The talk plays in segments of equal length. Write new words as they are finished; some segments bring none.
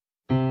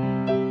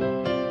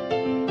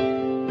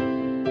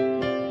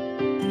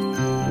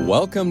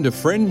Welcome to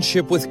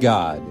Friendship with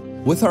God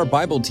with our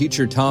Bible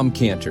teacher, Tom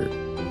Cantor.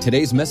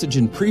 Today's message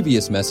and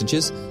previous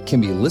messages can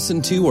be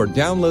listened to or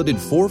downloaded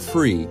for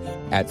free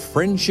at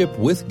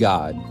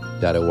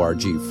friendshipwithgod.org,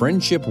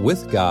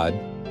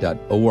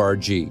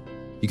 friendshipwithgod.org.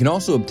 You can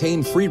also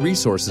obtain free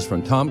resources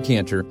from Tom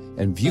Cantor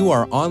and view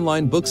our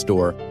online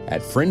bookstore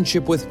at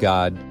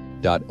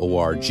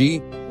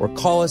friendshipwithgod.org or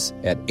call us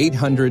at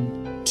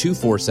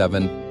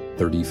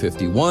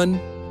 800-247-3051,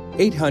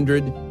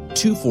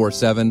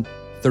 800-247-3051.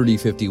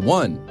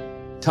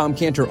 Tom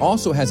Cantor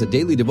also has a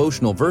daily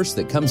devotional verse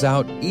that comes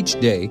out each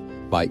day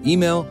by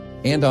email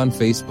and on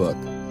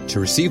Facebook. To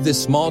receive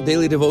this small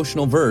daily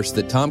devotional verse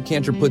that Tom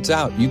Cantor puts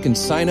out, you can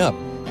sign up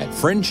at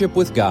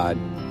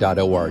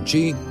friendshipwithgod.org,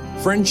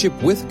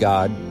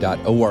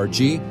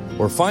 friendshipwithgod.org,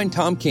 or find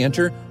Tom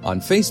Cantor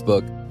on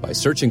Facebook by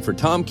searching for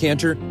Tom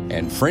Cantor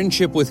and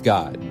Friendship with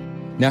God.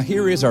 Now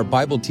here is our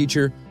Bible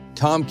teacher,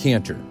 Tom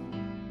Cantor.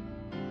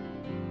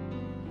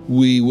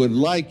 We would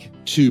like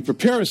to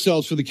prepare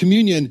ourselves for the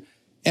communion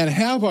and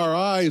have our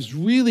eyes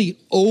really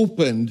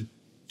opened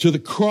to the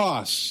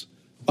cross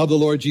of the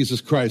Lord Jesus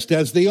Christ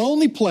as the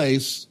only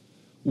place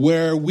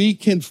where we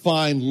can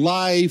find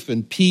life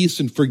and peace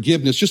and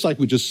forgiveness, just like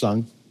we just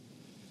sung.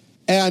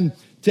 And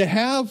to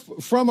have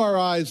from our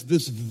eyes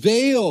this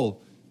veil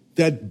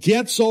that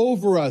gets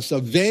over us, a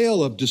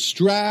veil of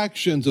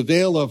distractions, a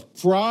veil of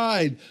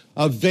pride,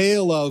 a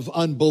veil of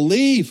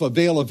unbelief, a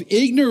veil of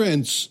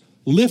ignorance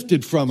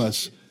lifted from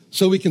us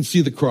so we can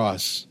see the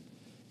cross.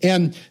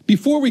 And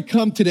before we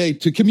come today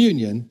to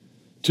communion,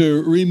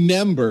 to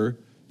remember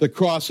the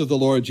cross of the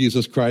Lord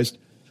Jesus Christ,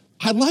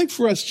 I'd like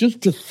for us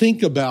just to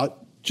think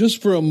about,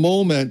 just for a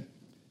moment,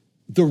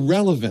 the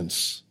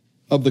relevance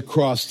of the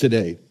cross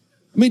today.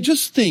 I mean,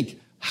 just think,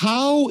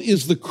 how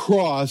is the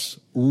cross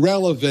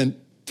relevant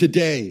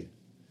today?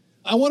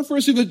 I want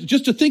first of all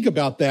just to think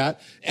about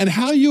that and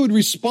how you would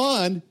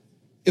respond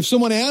if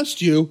someone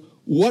asked you,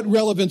 what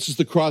relevance is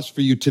the cross for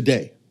you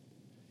today?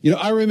 You know,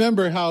 I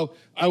remember how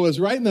I was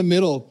right in the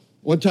middle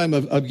one time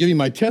of giving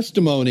my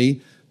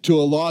testimony to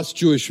a lost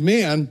Jewish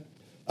man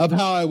of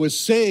how I was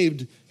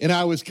saved and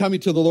I was coming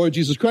to the Lord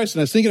Jesus Christ.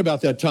 And I was thinking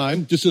about that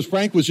time, just as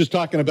Frank was just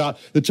talking about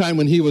the time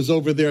when he was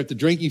over there at the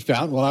drinking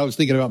fountain while I was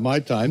thinking about my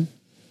time.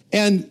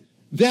 And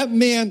that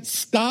man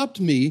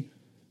stopped me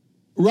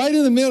right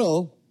in the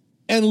middle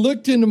and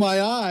looked into my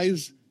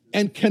eyes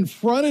and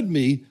confronted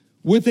me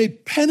with a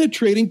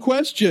penetrating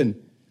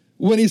question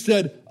when he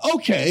said,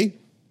 okay,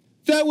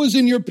 that was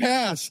in your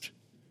past.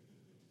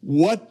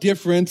 What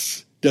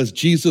difference does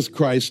Jesus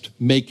Christ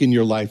make in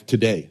your life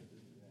today?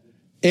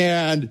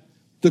 And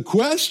the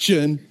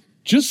question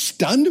just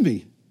stunned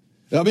me.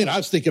 I mean, I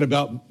was thinking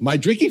about my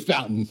drinking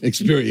fountain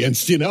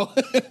experience, you know.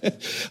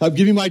 I'm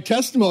giving my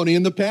testimony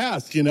in the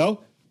past, you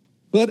know.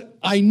 But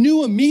I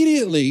knew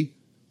immediately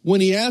when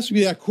he asked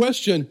me that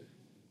question,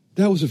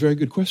 that was a very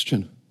good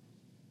question.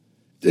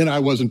 And I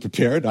wasn't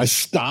prepared. I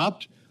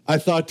stopped. I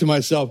thought to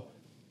myself,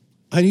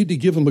 I need to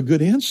give him a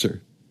good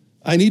answer.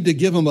 I need to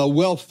give him a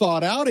well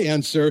thought out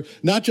answer,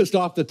 not just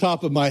off the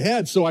top of my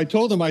head. So I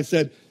told him, I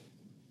said,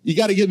 you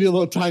got to give me a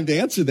little time to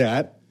answer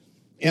that.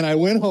 And I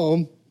went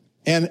home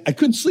and I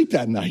couldn't sleep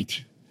that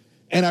night.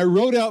 And I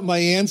wrote out my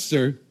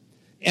answer.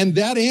 And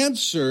that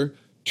answer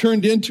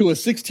turned into a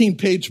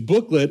 16-page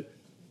booklet,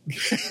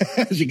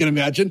 as you can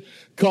imagine,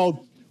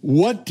 called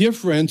What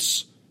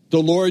Difference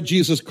the Lord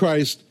Jesus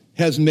Christ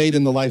Has Made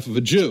in the Life of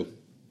a Jew.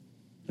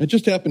 I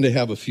just happen to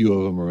have a few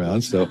of them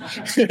around, so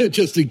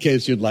just in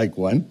case you'd like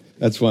one.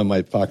 That's why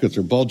my pockets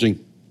are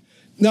bulging.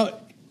 Now,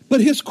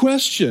 but his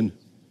question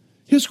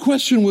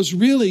was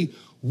really,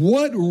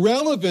 what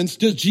relevance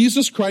does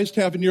Jesus Christ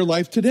have in your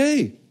life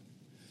today?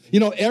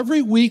 You know,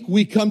 every week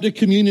we come to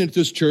communion at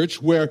this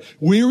church where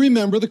we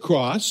remember the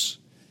cross,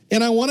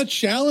 and I want to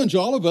challenge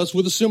all of us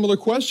with a similar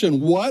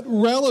question. What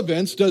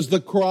relevance does the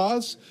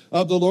cross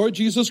of the Lord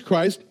Jesus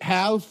Christ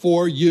have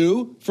for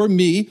you, for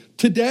me,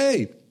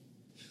 today?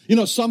 You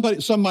know, some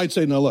might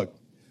say, no, look,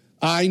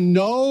 I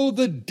know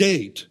the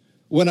date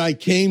when I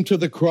came to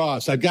the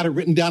cross. I've got it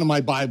written down in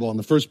my Bible on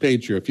the first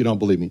page here, if you don't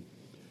believe me.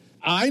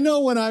 I know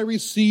when I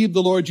received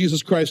the Lord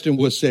Jesus Christ and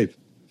was saved.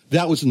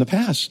 That was in the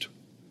past.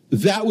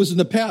 That was in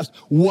the past.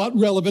 What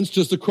relevance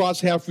does the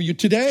cross have for you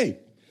today?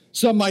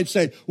 Some might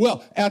say,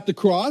 well, at the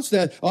cross,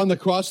 on the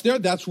cross there,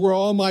 that's where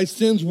all my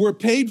sins were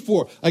paid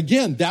for.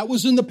 Again, that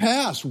was in the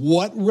past.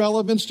 What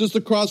relevance does the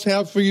cross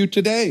have for you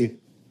today?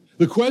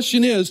 The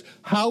question is,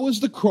 how is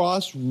the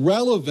cross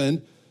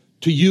relevant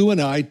to you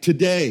and I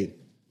today?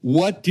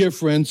 What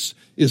difference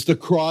is the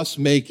cross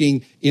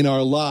making in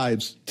our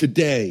lives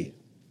today?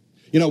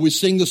 You know, we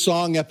sing the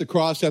song, at the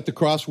cross,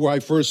 where I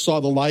first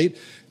saw the light.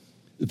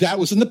 That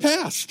was in the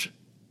past.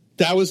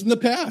 That was in the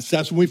past.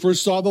 That's when we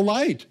first saw the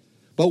light.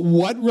 But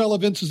what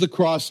relevance is the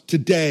cross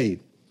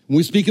today? When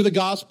we speak of the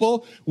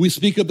gospel, we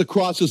speak of the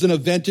cross as an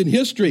event in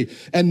history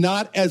and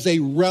not as a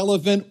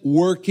relevant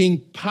working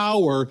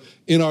power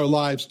in our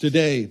lives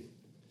today.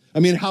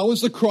 I mean, how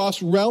is the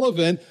cross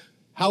relevant?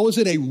 How is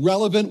it a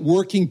relevant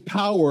working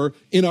power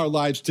in our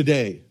lives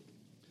today?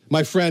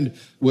 My friend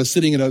was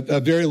sitting in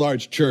a very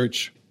large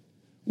church,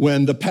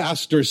 when the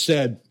pastor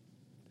said,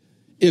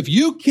 if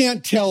you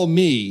can't tell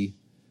me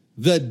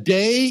the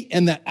day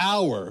and the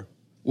hour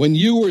when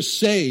you were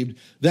saved,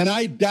 then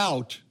I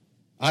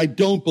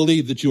don't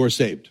believe that you are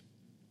saved.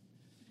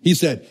 He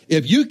said,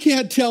 if you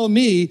can't tell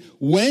me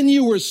when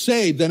you were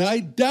saved, then I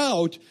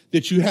doubt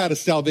that you had a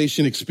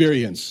salvation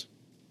experience.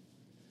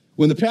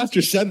 When the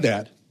pastor said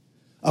that,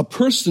 a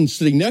person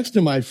sitting next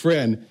to my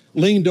friend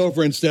leaned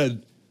over and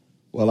said,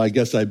 well, I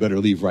guess I better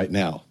leave right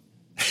now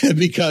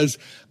because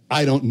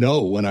I don't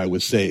know when I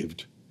was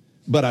saved,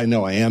 but I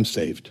know I am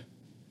saved.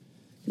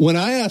 When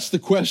I ask the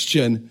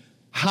question,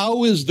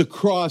 how is the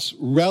cross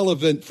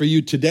relevant for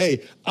you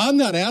today? I'm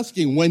not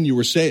asking when you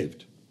were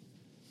saved.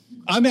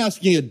 I'm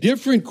asking a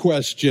different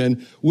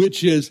question,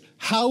 which is,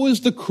 how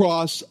is the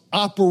cross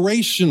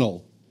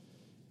operational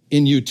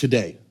in you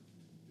today?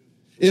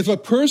 If a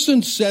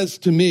person says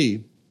to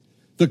me,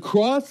 the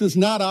cross is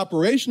not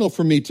operational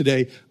for me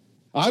today,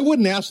 I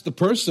wouldn't ask the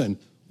person,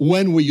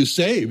 when were you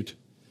saved?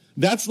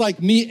 That's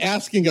like me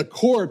asking a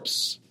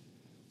corpse,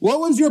 what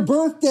was your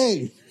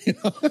birthday?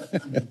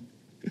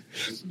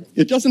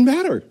 It doesn't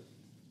matter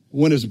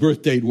when his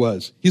birth date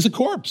was. He's a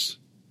corpse.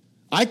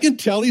 I can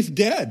tell he's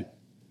dead.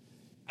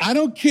 I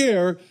don't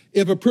care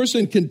if a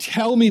person can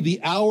tell me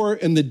the hour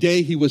and the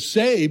day he was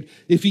saved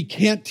if he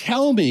can't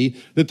tell me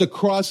that the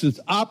cross is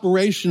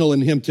operational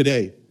in him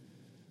today.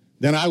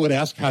 Then I would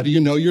ask, how do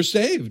you know you're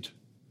saved?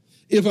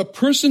 If a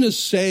person is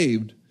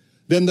saved,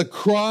 then the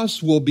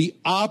cross will be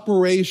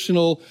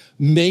operational,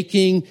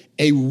 making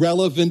a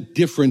relevant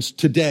difference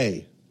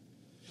today.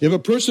 If a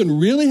person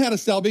really had a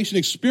salvation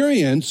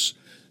experience,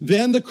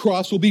 then the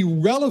cross will be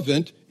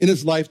relevant in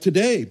his life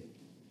today.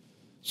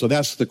 So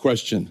that's the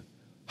question.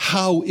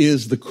 How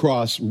is the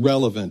cross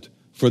relevant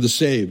for the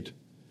saved?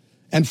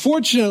 And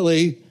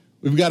fortunately,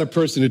 we've got a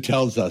person who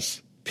tells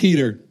us,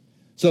 Peter.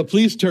 So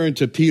please turn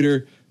to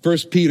Peter, 1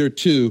 Peter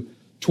 2,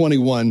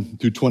 21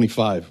 through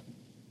 25,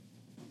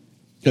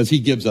 because he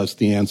gives us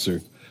the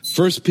answer.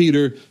 1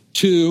 Peter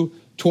 2,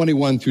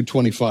 21 through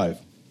 25.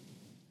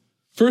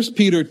 1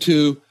 Peter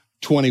 2,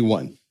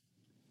 21.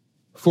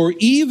 For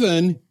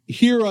even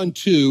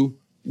hereunto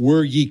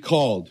were ye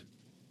called,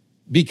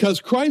 because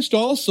Christ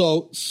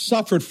also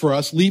suffered for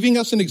us, leaving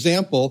us an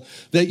example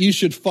that you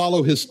should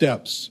follow his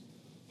steps,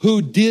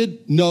 who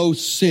did no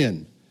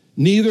sin,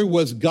 neither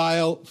was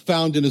guile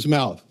found in his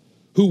mouth,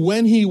 who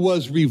when he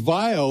was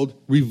reviled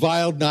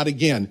not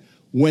again.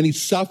 When he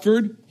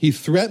suffered, he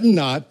threatened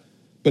not,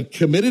 but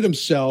committed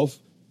himself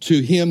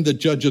to him that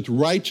judgeth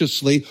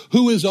righteously,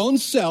 who his own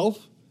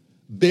self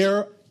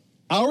bare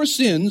our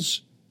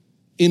sins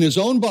in his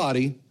own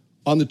body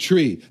on the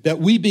tree, that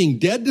we being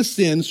dead to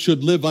sins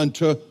should live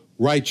unto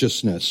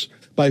righteousness,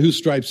 by whose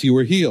stripes ye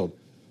were healed.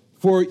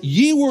 For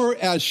ye were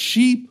as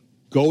sheep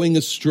going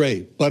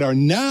astray, but are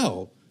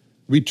now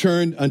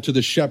returned unto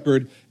the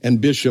shepherd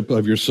and bishop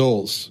of your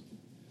souls.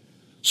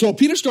 So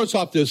Peter starts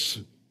off this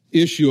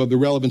issue of the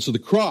relevance of the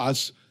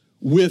cross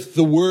with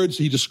the words,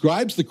 he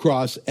describes the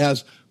cross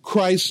as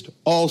Christ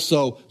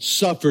also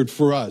suffered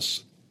for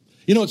us.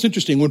 You know, it's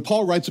interesting. When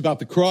Paul writes about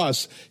the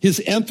cross,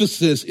 his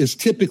emphasis is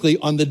typically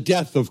on the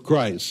death of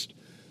Christ.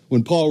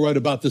 When Paul wrote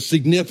about the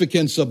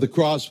significance of the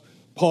cross,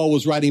 Paul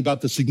was writing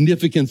about the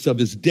significance of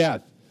his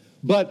death.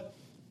 But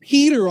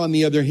Peter, on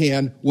the other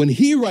hand, when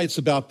he writes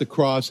about the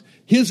cross,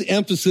 his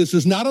emphasis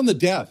is not on the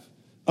death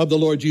of the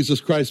Lord Jesus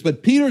Christ,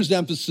 but Peter's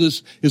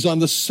emphasis is on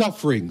the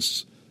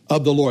sufferings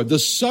of the Lord. The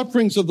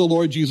sufferings of the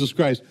Lord Jesus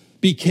Christ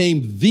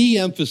became the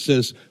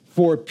emphasis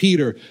for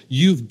Peter.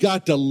 You've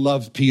got to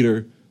love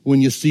Peter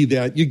when you see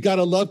that. You've got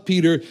to love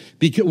Peter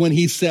because when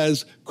he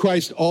says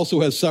Christ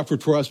also has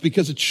suffered for us,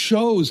 because it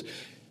shows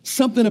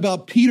something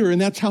about Peter,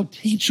 and that's how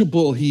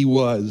teachable he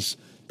was.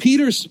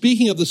 Peter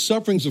speaking of the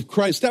sufferings of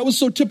Christ, that was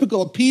so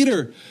typical of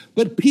Peter.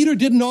 But Peter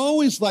didn't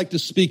always like to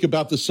speak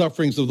about the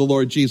sufferings of the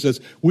Lord Jesus.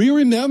 We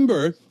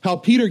remember how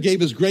Peter gave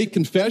his great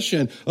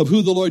confession of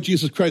who the Lord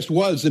Jesus Christ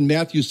was in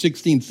Matthew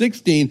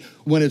 16:16,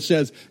 when it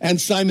says,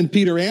 and Simon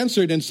Peter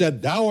answered and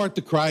said, thou art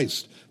the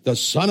Christ, the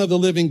Son of the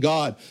living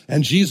God.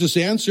 And Jesus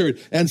answered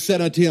and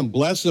said unto him,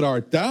 blessed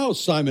art thou,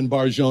 Simon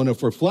Bar-Jonah,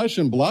 for flesh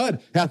and blood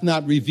hath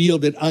not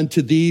revealed it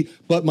unto thee,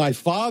 but my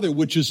Father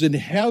which is in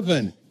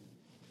heaven.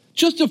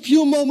 Just a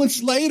few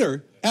moments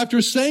later,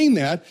 after saying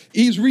that,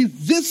 he's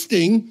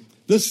resisting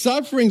the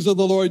sufferings of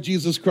the Lord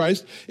Jesus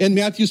Christ in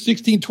Matthew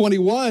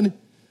 16:21,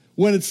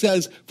 when it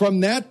says, from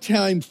that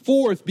time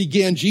forth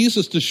began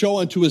Jesus to show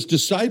unto his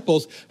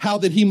disciples how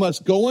that he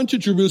must go unto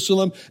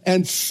Jerusalem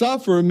and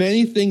suffer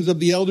many things of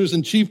the elders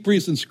and chief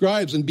priests and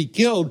scribes and be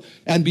killed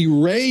and be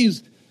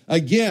raised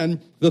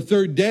again the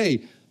third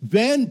day.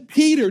 Then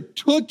Peter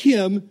took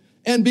him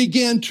and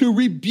began to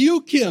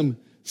rebuke him,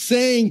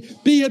 saying,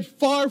 be it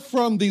far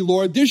from thee,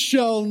 Lord, this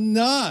shall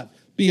not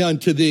be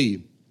unto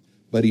thee.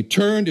 But he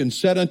turned and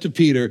said unto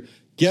Peter,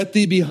 get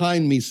thee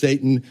behind me,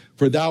 Satan,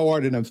 for thou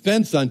art an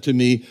offense unto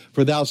me,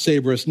 for thou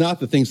savorest not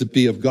the things that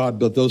be of God,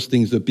 but those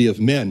things that be of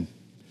men.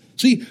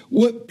 See,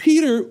 what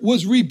Peter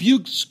was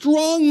rebuked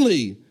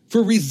strongly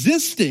for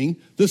resisting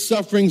the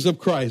sufferings of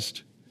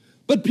Christ.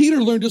 But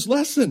Peter learned his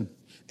lesson.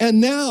 And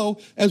now,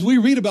 as we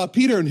read about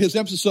Peter and his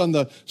emphasis on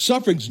the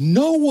sufferings,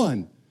 no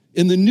one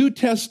in the New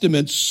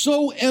Testament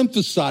so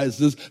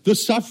emphasizes the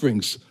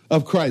sufferings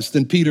of Christ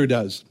than Peter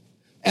does.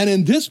 And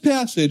in this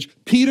passage,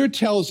 Peter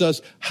tells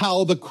us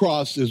how the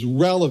cross is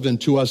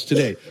relevant to us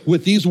today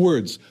with these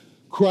words: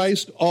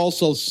 Christ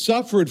also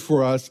suffered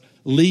for us,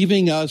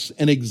 leaving us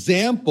an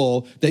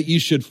example that you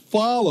should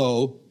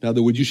follow. In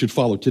other words, you should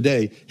follow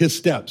today his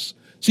steps.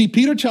 See,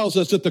 Peter tells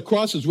us that the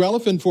cross is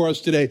relevant for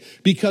us today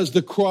because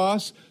the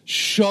cross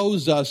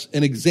shows us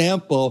an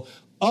example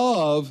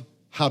of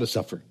how to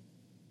suffer.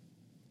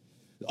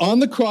 On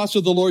the cross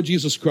of the Lord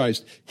Jesus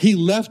Christ, he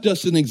left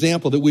us an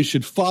example that we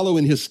should follow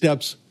in his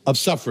steps of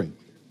suffering.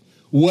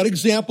 What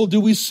example do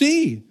we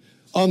see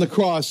on the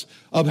cross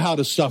of how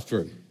to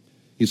suffer?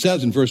 He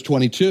says in verse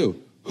 22,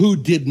 who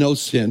did no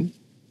sin,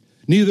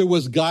 neither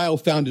was guile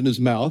found in his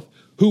mouth,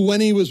 who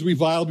when he was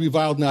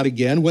reviled not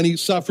again. When he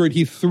suffered,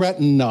 he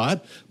threatened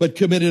not, but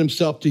committed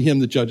himself to him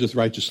that judgeth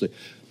righteously.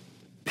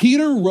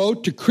 Peter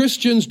wrote to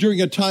Christians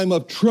during a time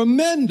of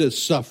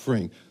tremendous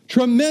suffering,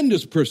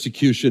 tremendous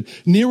persecution.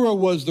 Nero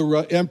was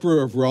the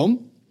emperor of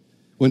Rome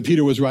when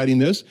Peter was writing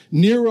this.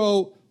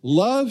 Nero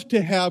loved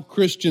to have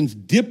Christians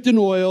dipped in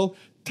oil,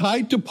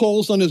 tied to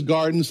poles on his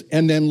gardens,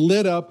 and then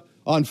lit up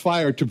on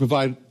fire to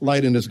provide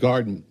light in his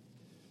garden.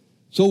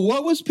 So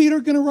what was Peter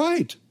going to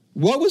write?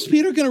 What was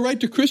Peter going to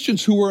write to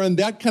Christians who were in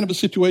that kind of a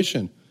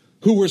situation,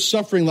 who were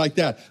suffering like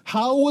that?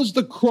 How was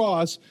the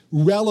cross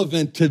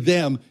relevant to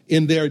them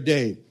in their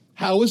day?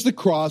 How is the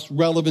cross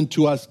relevant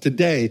to us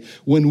today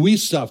when we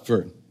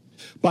suffer?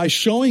 By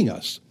showing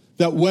us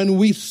that when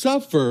we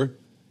suffer,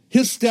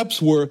 his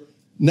steps were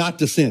not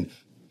to sin.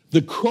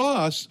 The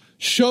cross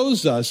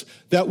shows us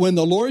that when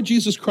the Lord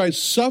Jesus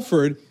Christ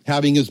suffered,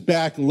 having his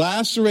back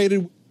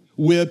lacerated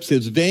whips,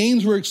 his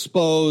veins were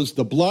exposed,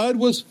 the blood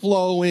was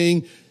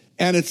flowing,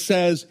 and it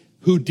says,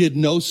 who did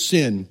no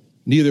sin,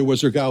 neither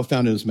was there guile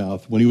found in his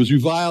mouth. When he was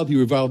reviled, he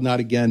reviled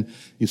not again.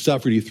 He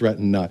suffered, he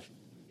threatened not.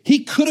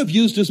 He could have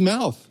used his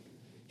mouth.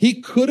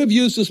 He could have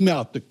used his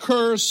mouth to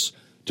curse,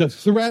 to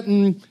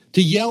threaten,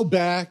 to yell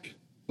back,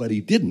 but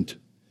he didn't.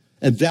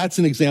 And that's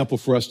an example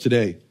for us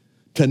today,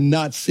 to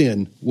not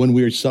sin when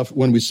we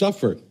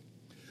suffer.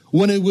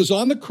 When it was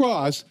on the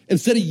cross,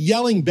 instead of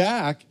yelling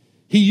back,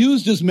 he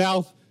used his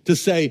mouth to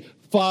say,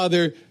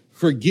 Father,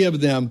 forgive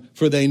them,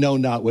 for they know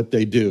not what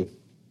they do.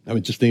 I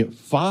mean, just think,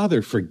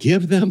 Father,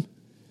 forgive them?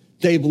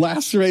 They've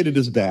lacerated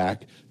his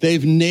back.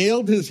 They've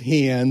nailed his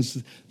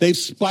hands. They've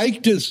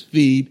spiked his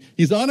feet.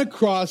 He's on a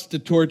cross to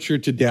torture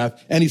to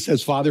death. And he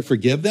says, Father,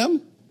 forgive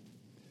them?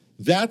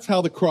 That's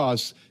how the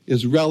cross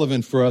is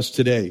relevant for us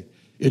today.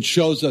 It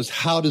shows us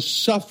how to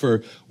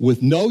suffer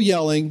with no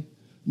yelling,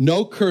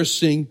 no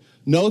cursing,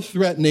 no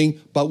threatening,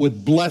 but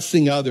with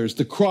blessing others.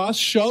 The cross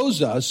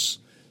shows us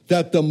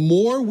that the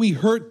more we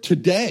hurt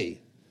today,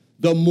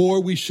 the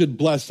more we should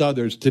bless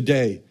others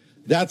today.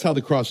 That's how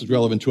the cross is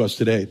relevant to us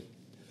today.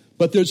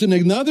 But there's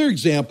another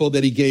example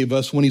that he gave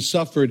us when he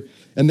suffered,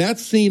 and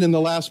that's seen in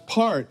the last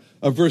part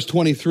of verse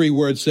 23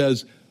 where it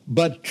says,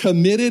 but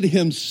committed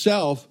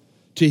himself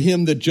to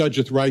him that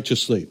judgeth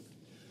righteously.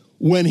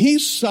 When he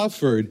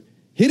suffered,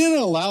 he didn't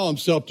allow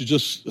himself to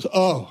just,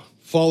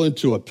 fall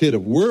into a pit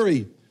of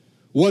worry.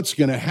 What's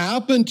going to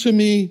happen to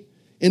me?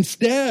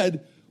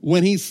 Instead,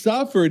 when he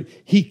suffered,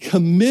 he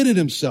committed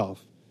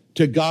himself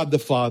to God the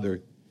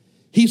Father.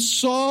 He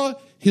saw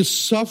his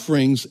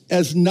sufferings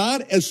as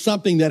not as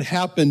something that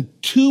happened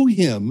to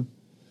him,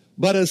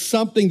 but as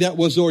something that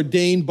was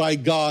ordained by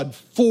God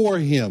for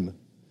him.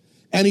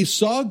 And he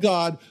saw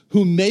God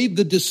who made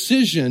the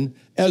decision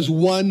as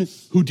one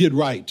who did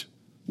right,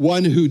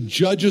 one who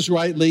judges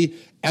rightly,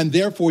 and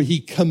therefore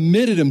he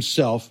committed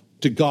himself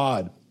to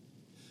God.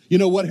 You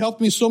know, what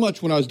helped me so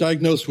much when I was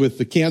diagnosed with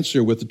the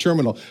cancer, with the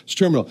terminal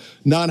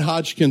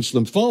non-Hodgkin's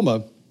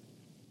lymphoma,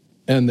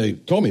 and they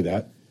told me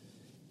that,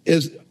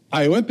 is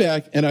I went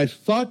back and I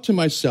thought to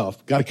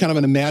myself, got kind of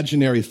an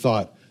imaginary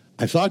thought.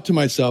 I thought to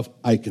myself,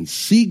 I can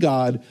see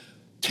God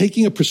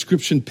taking a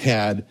prescription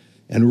pad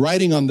and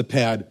writing on the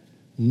pad,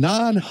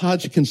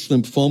 non-Hodgkin's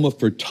lymphoma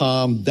for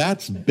Tom,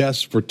 that's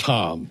best for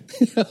Tom.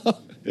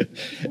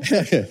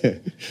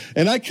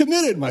 And I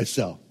committed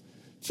myself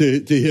to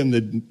him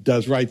that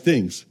does right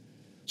things.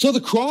 So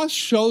the cross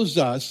shows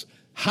us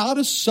how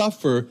to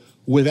suffer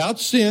without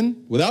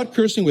sin, without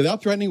cursing,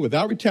 without threatening,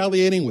 without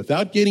retaliating,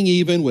 without getting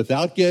even,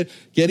 without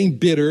getting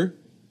bitter,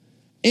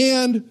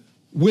 and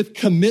with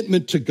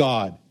commitment to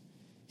God.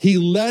 He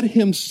let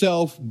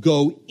himself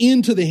go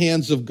into the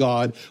hands of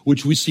God,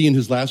 which we see in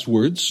his last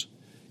words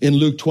in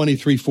Luke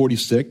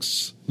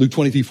 23:46. Luke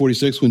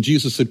 23:46, when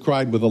Jesus had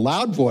cried with a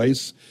loud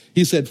voice,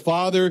 he said,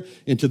 Father,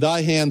 into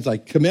thy hands I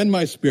commend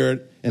my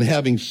spirit. And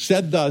having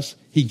said thus,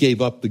 he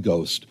gave up the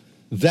ghost.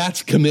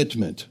 That's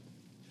commitment.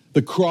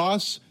 The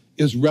cross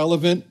is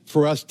relevant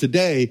for us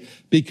today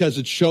because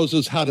it shows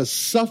us how to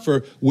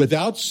suffer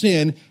without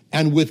sin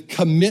and with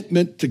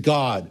commitment to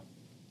God.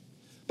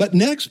 But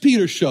next,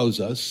 Peter shows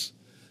us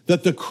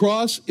that the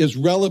cross is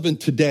relevant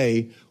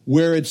today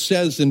where it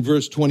says in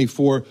verse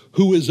 24,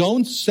 who his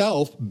own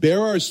self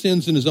bare our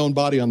sins in his own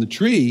body on the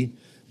tree,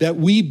 that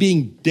we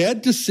being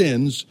dead to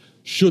sins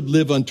should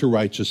live unto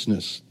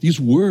righteousness. These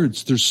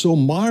words, they're so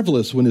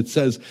marvelous when it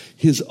says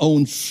his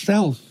own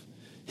self,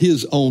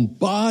 his own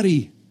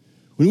body.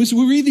 When we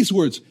read these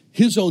words,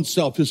 his own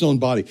self, his own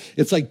body,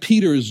 it's like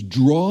Peter is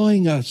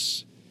drawing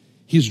us.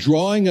 He's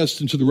drawing us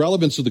into the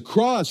relevance of the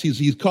cross.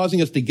 He's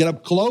causing us to get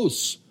up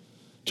close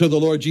to the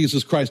Lord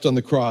Jesus Christ on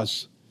the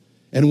cross.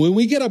 And when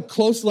we get up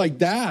close like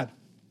that,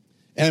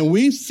 and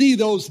we see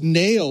those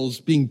nails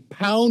being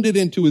pounded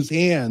into his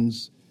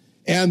hands,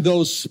 and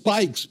those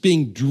spikes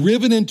being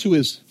driven into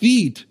his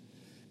feet,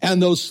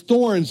 and those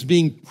thorns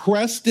being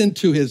pressed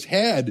into his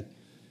head,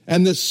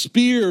 and the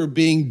spear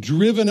being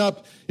driven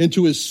up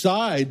into his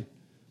side,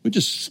 we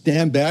just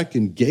stand back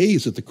and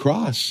gaze at the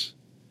cross,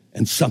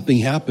 and something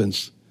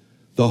happens.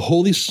 The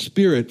Holy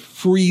Spirit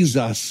frees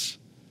us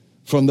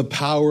from the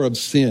power of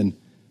sin,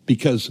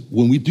 because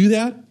when we do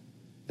that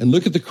and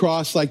look at the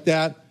cross like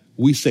that,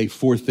 we say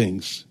four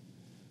things.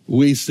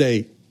 We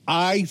say,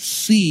 I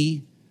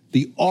see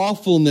the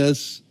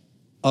awfulness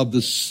of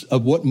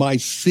what my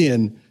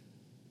sin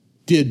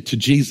did to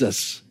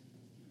Jesus.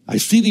 I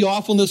see the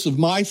awfulness of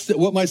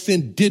what my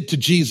sin did to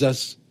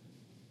Jesus.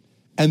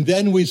 And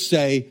then we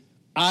say,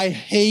 I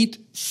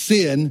hate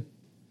sin.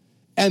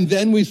 And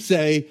then we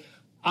say,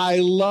 I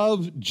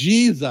love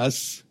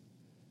Jesus.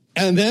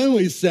 And then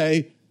we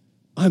say,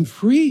 I'm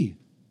free.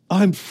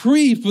 I'm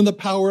free from the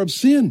power of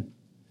sin.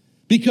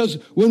 Because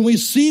when we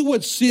see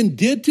what sin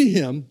did to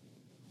him,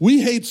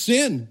 we hate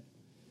sin.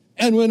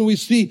 And when we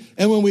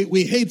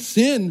hate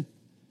sin,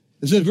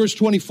 it's in verse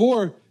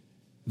 24,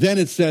 then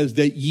it says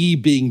that ye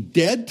being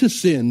dead to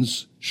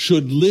sins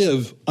should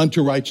live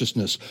unto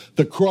righteousness.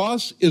 The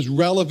cross is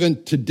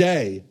relevant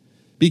today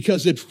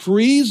because it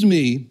frees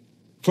me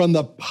from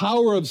the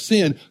power of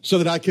sin so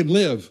that I can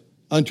live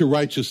unto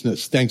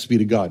righteousness. Thanks be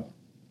to God.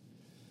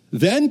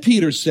 Then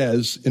Peter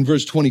says in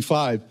verse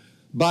 25,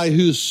 by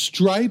whose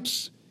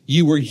stripes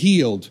you were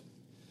healed.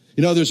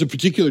 You know, there's a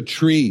particular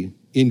tree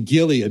in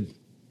Gilead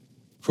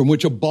from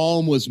which a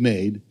balm was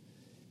made,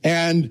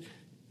 and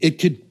it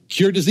could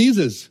cure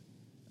diseases.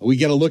 We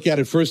get a look at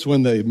it first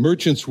when the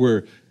merchants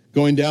were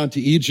going down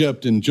to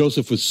Egypt and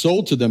Joseph was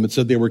sold to them. It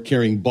said they were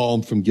carrying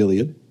balm from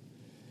Gilead.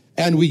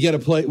 And we get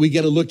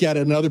a look at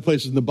it in other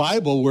places in the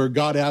Bible where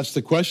God asks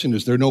the question,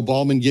 is there no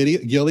balm in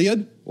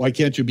Gilead? Why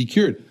can't you be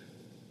cured?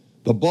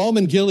 The balm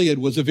in Gilead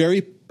was a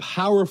very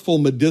powerful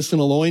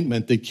medicinal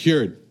ointment that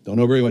cured. Don't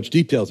know very much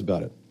details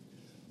about it.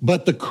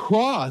 But the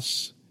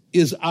cross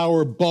is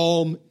our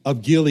balm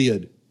of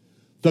Gilead.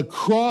 The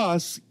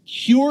cross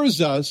cures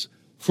us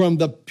from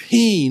the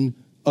pain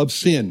of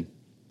sin.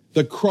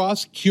 The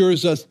cross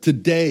cures us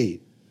today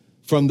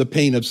from the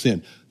pain of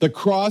sin. The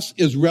cross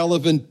is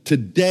relevant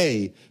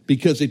today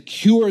because it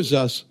cures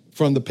us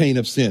from the pain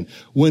of sin.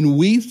 When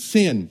we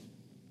sin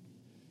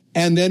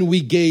and then we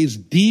gaze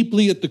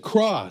deeply at the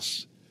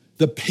cross,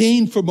 the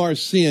pain from our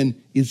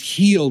sin is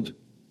healed.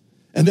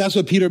 And that's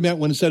what Peter meant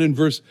when he said in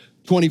verse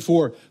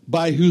 24,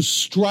 by whose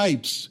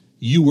stripes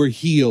you were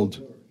healed.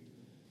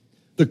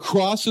 The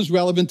cross is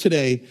relevant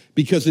today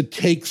because it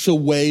takes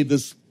away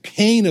this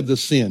pain of the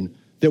sin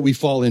that we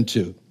fall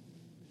into.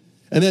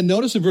 And then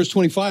notice in verse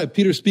 25,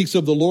 Peter speaks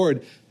of the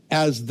Lord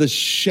as the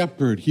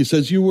shepherd. He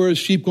says, you were as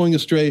sheep going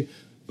astray,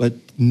 but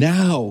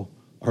now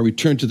are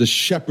returned to the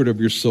shepherd of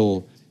your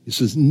soul. He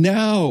says,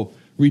 now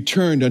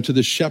returned unto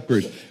the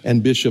shepherd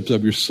and bishop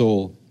of your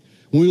soul.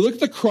 When we look at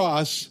the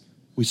cross,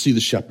 we see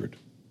the shepherd.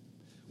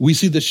 We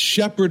see the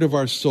shepherd of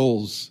our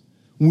souls.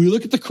 When we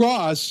look at the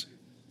cross,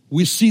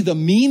 we see the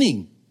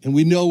meaning and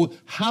we know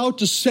how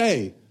to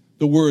say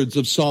the words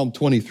of Psalm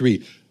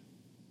 23.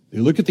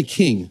 You look at the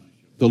king.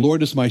 The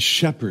Lord is my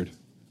shepherd.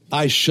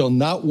 I shall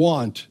not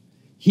want.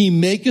 He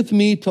maketh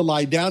me to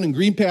lie down in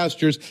green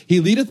pastures. He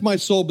leadeth my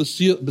soul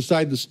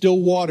beside the still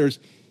waters.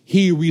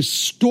 He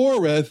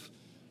restoreth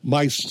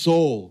my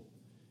soul.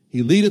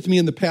 He leadeth me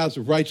in the paths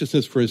of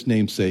righteousness for his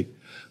name's sake.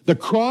 The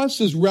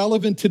cross is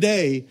relevant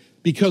today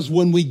because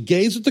when we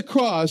gaze at the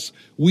cross,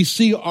 we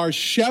see our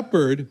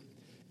shepherd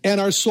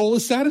and our soul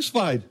is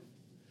satisfied.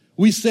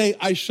 We say,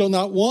 I shall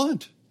not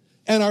want,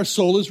 and our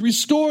soul is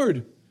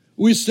restored.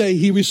 We say,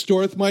 he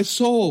restoreth my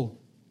soul.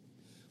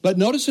 But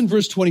notice in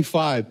verse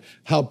 25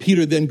 how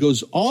Peter then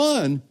goes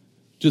on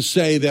to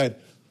say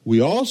that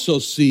we also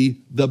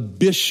see the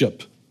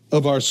bishop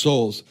of our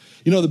souls.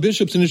 You know, the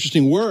bishop's an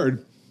interesting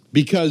word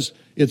because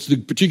it's the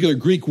particular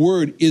Greek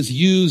word is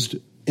used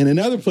in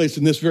another place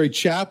in this very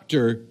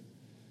chapter.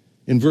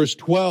 In verse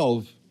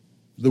 12,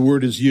 the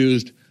word is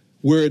used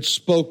where it's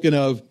spoken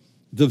of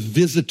the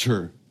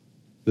visitor,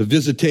 the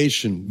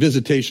visitation.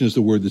 Visitation is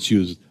the word that's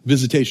used,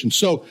 visitation.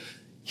 So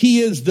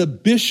he is the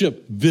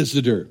bishop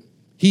visitor.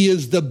 He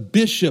is the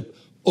bishop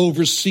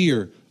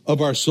overseer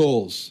of our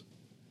souls.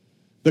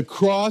 The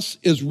cross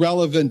is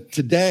relevant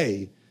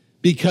today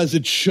because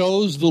it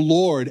shows the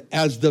Lord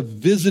as the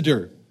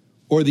visitor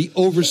or the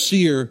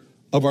overseer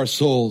of our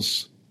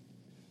souls.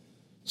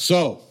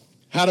 So,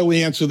 how do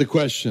we answer the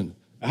question?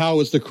 How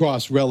is the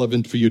cross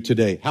relevant for you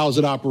today? How is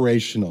it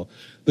operational?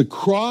 The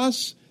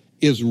cross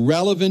is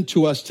relevant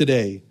to us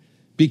today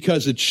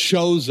because it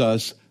shows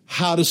us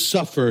how to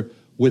suffer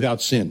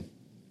without sin.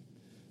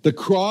 The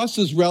cross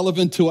is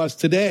relevant to us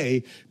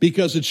today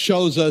because it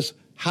shows us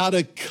how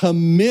to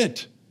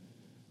commit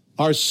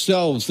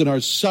ourselves and our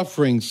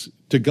sufferings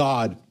to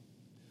God.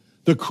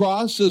 The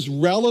cross is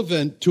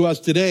relevant to us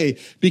today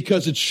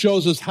because it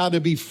shows us how to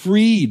be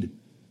freed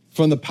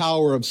from the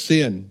power of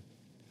sin.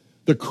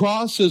 The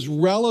cross is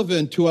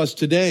relevant to us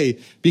today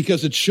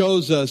because it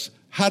shows us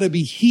how to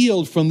be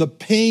healed from the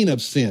pain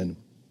of sin.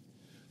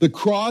 The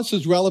cross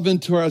is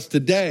relevant to us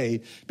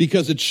today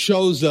because it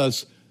shows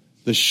us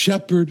the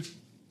shepherd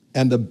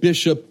and the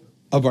bishop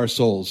of our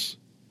souls.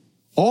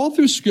 All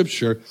through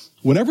Scripture,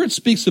 whenever it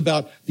speaks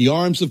about the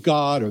arms of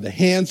God or the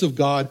hands of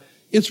God,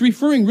 it's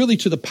referring really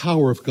to the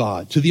power of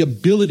God, to the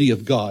ability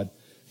of God.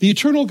 The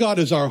eternal God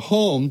is our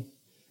home,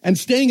 and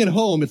staying at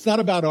home, it's not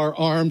about our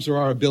arms or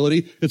our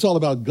ability. It's all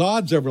about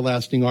God's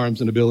everlasting arms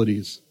and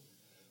abilities.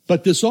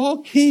 But this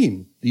all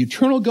came. The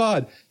eternal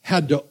God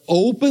had to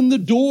open the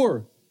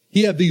door.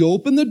 He had to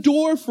open the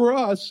door for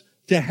us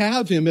to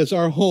have him as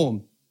our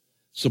home,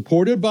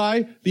 supported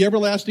by the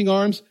everlasting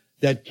arms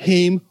that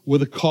came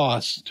with a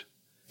cost.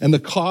 And the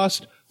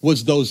cost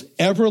was those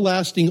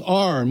everlasting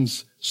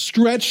arms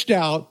stretched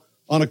out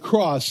on a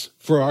cross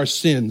for our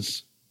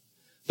sins.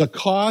 The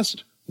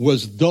cost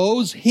was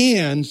those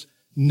hands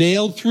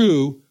nailed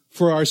through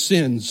for our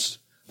sins.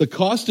 The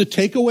cost to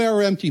take away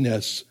our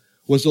emptiness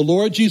was the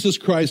Lord Jesus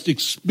Christ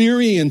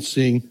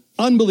experiencing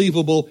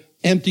unbelievable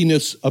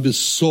emptiness of his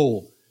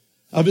soul.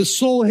 Of his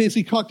soul, as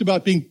he talked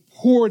about being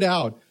poured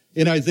out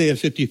in Isaiah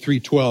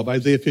 53:12.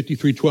 Isaiah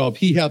 53:12.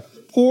 He hath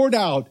poured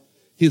out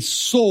his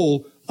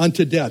soul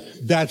unto death.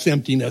 That's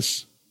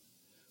emptiness.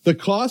 The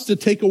cost to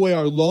take away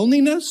our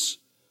loneliness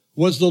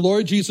was the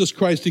Lord Jesus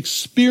Christ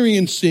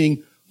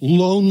experiencing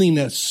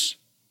loneliness.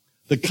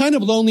 The kind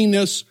of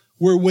loneliness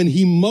where when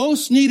he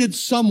most needed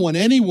someone,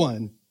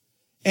 anyone,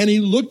 and he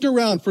looked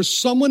around for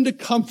someone to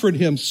comfort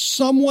him,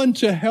 someone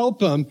to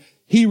help him,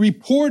 he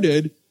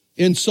reported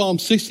in Psalm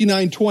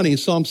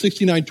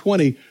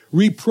 69:20,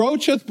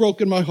 reproach hath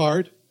broken my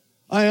heart.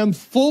 I am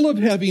full of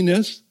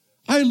heaviness.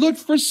 I looked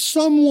for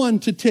someone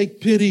to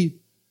take pity,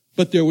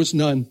 but there was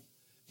none.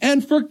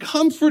 And for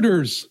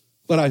comforters,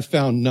 but I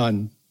found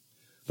none.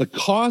 The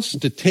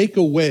cost to take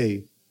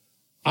away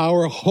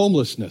our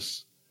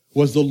homelessness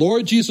was the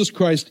Lord Jesus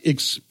Christ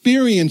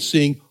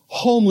experiencing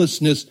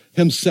homelessness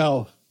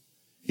himself.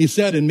 He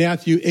said in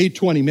Matthew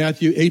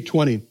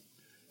 8:20,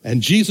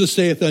 and Jesus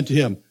saith unto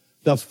him,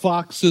 the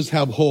foxes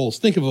have holes.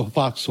 Think of a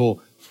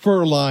foxhole,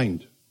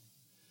 fur-lined.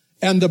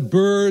 And the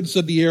birds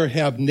of the air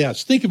have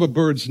nests. Think of a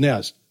bird's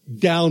nest,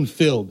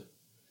 down-filled.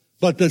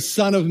 But the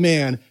Son of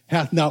Man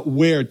hath not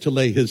where to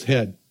lay his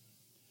head.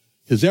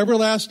 His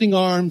everlasting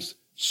arms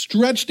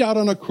stretched out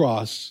on a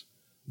cross.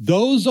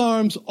 Those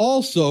arms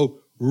also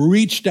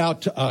reached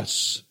out to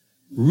us.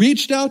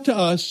 Reached out to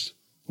us.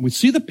 And we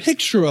see the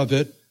picture of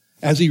it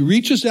as he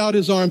reaches out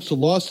his arms to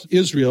lost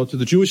Israel, to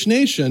the Jewish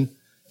nation,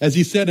 as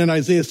he said in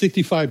Isaiah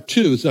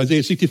 65:2. So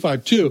Isaiah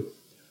 65:2,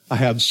 I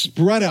have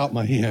spread out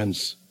my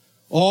hands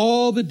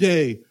all the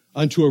day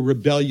unto a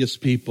rebellious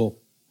people.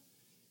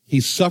 He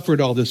suffered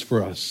all this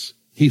for us.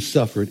 He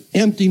suffered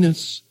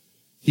emptiness.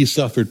 He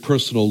suffered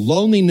personal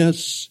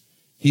loneliness.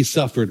 He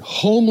suffered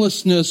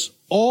homelessness,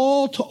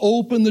 all to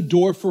open the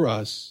door for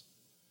us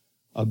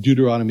of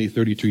Deuteronomy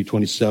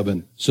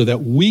 33:27, so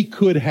that we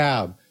could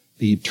have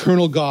the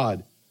eternal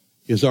God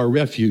is our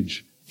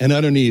refuge, and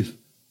underneath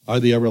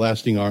are the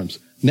everlasting arms.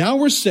 Now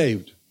we're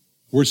saved.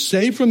 We're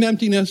saved from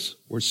emptiness.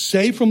 We're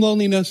saved from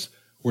loneliness.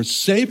 We're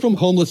saved from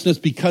homelessness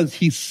because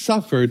he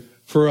suffered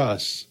for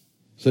us.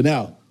 So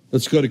now,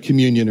 let's go to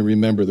communion and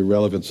remember the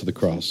relevance of the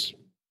cross.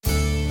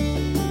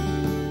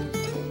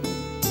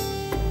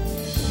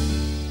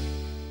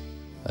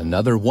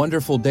 Another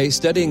wonderful day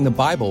studying the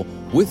Bible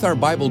with our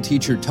Bible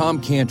teacher,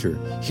 Tom Cantor,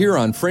 here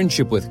on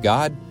Friendship with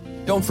God.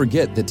 Don't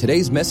forget that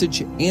today's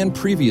message and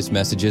previous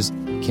messages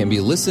can be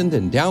listened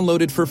and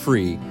downloaded for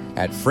free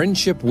at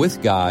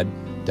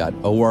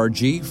friendshipwithgod.org,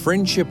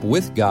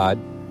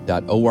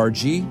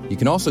 friendshipwithgod.org. You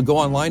can also go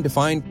online to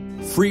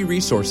find free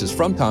resources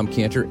from Tom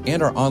Cantor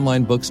and our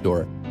online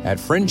bookstore at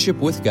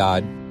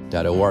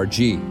friendshipwithgod.org.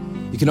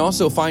 You can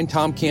also find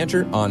Tom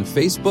Cantor on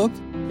Facebook,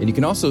 and you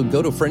can also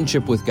go to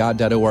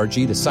friendshipwithgod.org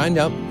to sign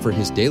up for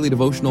his daily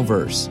devotional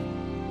verse.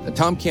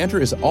 Tom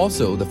Cantor is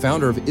also the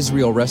founder of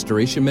Israel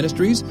Restoration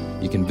Ministries.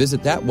 You can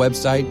visit that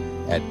website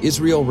at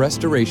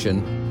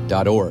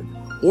israelrestoration.org.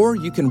 Or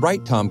you can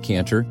write Tom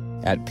Cantor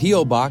at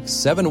P.O. Box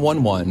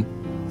 711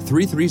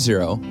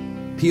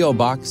 330, P.O.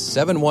 Box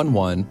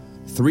 711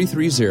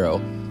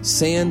 330,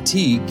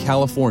 Santee,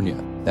 California.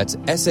 That's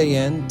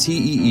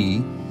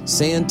Santee,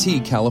 Santee,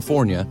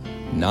 California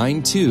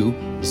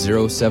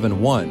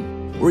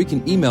 92071. Or you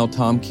can email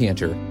Tom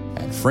Cantor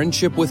at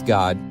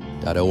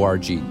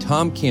friendshipwithgod.org.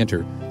 Tom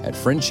Cantor at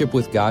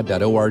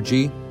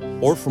friendshipwithgod.org.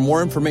 Or for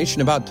more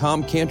information about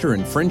Tom Cantor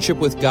and Friendship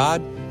with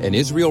God, and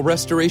Israel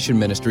Restoration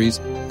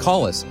Ministries,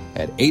 call us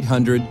at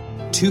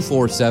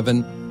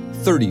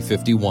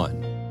 800-247-3051.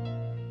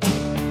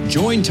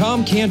 Join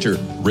Tom Cantor,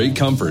 Ray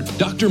Comfort,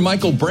 Dr.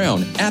 Michael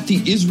Brown at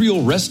the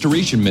Israel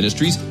Restoration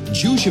Ministries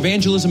Jewish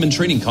Evangelism and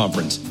Training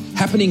Conference,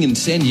 happening in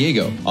San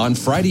Diego on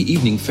Friday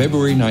evening,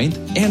 February 9th,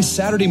 and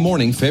Saturday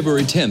morning,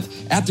 February 10th,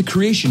 at the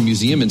Creation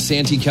Museum in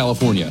Santee,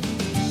 California.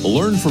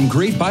 Learn from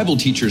great Bible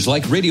teachers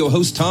like radio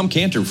host Tom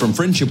Cantor from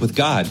Friendship with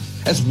God,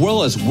 as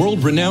well as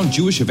world-renowned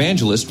Jewish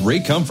evangelist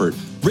Ray Comfort,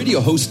 radio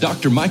host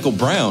Dr. Michael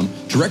Brown,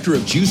 Director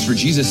of Jews for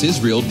Jesus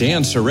Israel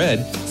Dan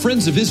Sered,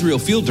 Friends of Israel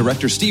Field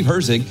Director Steve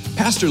Herzig,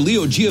 Pastor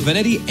Leo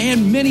Giovanetti,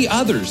 and many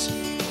others.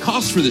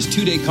 Cost for this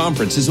 2-day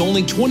conference is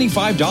only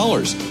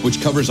 $25,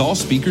 which covers all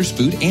speakers,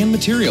 food, and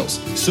materials.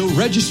 So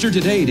register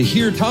today to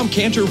hear Tom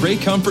Cantor, Ray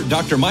Comfort,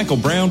 Dr. Michael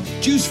Brown,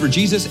 Jews for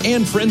Jesus,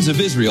 and Friends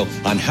of Israel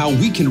on how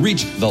we can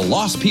reach the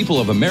lost people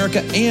of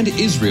America and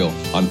Israel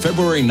on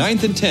February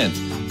 9th and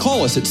 10th.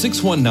 Call us at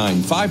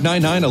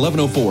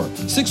 619-599-1104,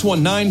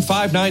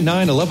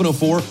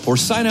 619-599-1104, or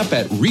sign up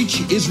at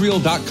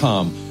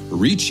reachisrael.com,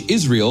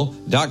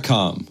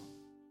 reachisrael.com.